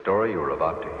The story you are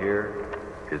about to hear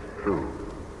is true.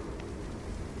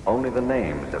 Only the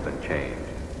names have been changed.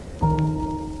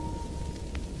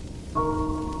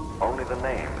 Only the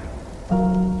names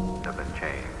have been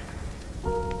changed.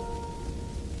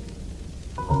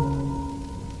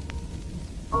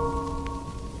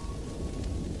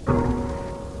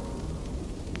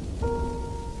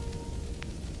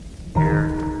 Here.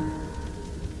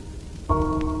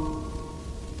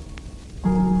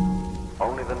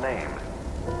 Only the names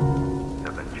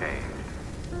have been changed.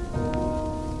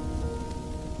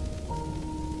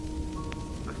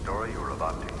 The story you are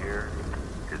about to hear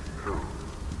is true.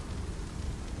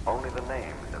 Only the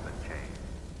names have been changed.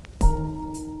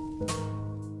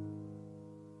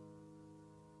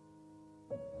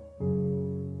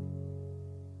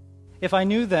 If I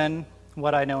knew then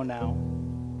what I know now,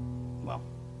 well,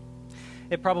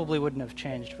 it probably wouldn't have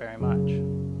changed very much.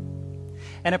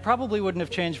 And it probably wouldn't have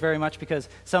changed very much because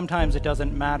sometimes it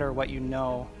doesn't matter what you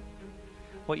know.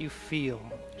 What you feel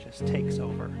just takes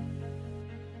over.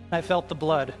 I felt the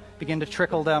blood begin to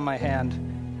trickle down my hand.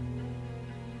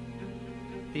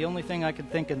 The only thing I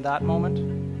could think in that moment,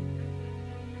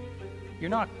 you're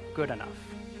not good enough.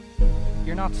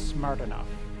 You're not smart enough.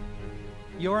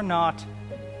 You're not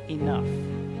enough.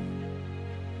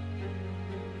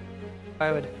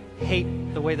 I would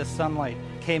hate the way the sunlight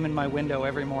came in my window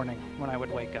every morning when I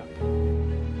would wake up.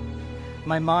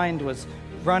 My mind was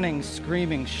running,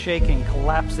 screaming, shaking,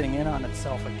 collapsing in on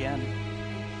itself again.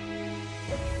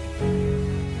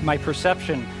 My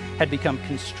perception had become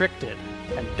constricted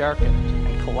and darkened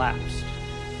and collapsed.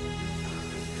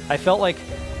 I felt like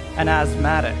an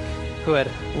asthmatic who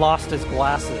had lost his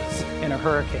glasses in a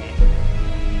hurricane.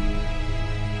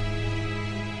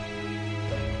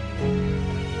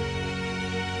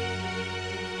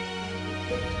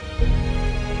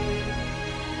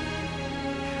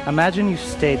 Imagine you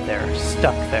stayed there,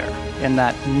 stuck there, in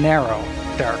that narrow,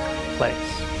 dark place.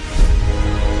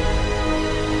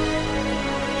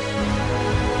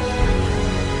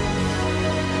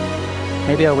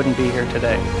 Maybe I wouldn't be here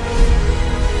today.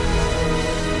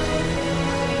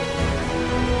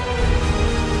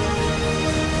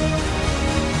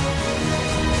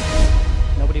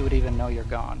 Nobody would even know you're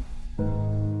gone.